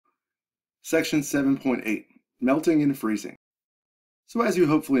Section 7.8, Melting and Freezing. So as you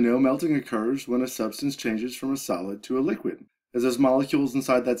hopefully know, melting occurs when a substance changes from a solid to a liquid. As those molecules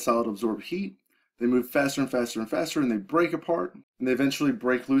inside that solid absorb heat, they move faster and faster and faster, and they break apart, and they eventually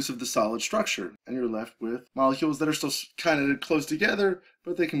break loose of the solid structure, and you're left with molecules that are still kind of close together,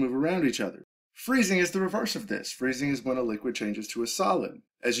 but they can move around each other. Freezing is the reverse of this. Freezing is when a liquid changes to a solid.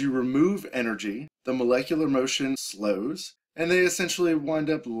 As you remove energy, the molecular motion slows, and they essentially wind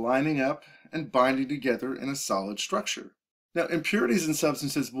up lining up and binding together in a solid structure. Now, impurities in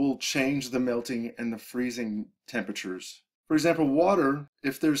substances will change the melting and the freezing temperatures. For example, water,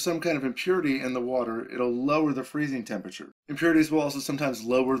 if there's some kind of impurity in the water, it'll lower the freezing temperature. Impurities will also sometimes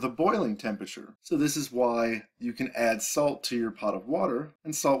lower the boiling temperature. So this is why you can add salt to your pot of water,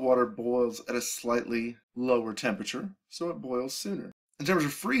 and salt water boils at a slightly lower temperature, so it boils sooner. In terms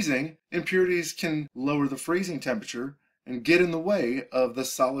of freezing, impurities can lower the freezing temperature and get in the way of the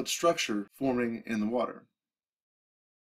solid structure forming in the water.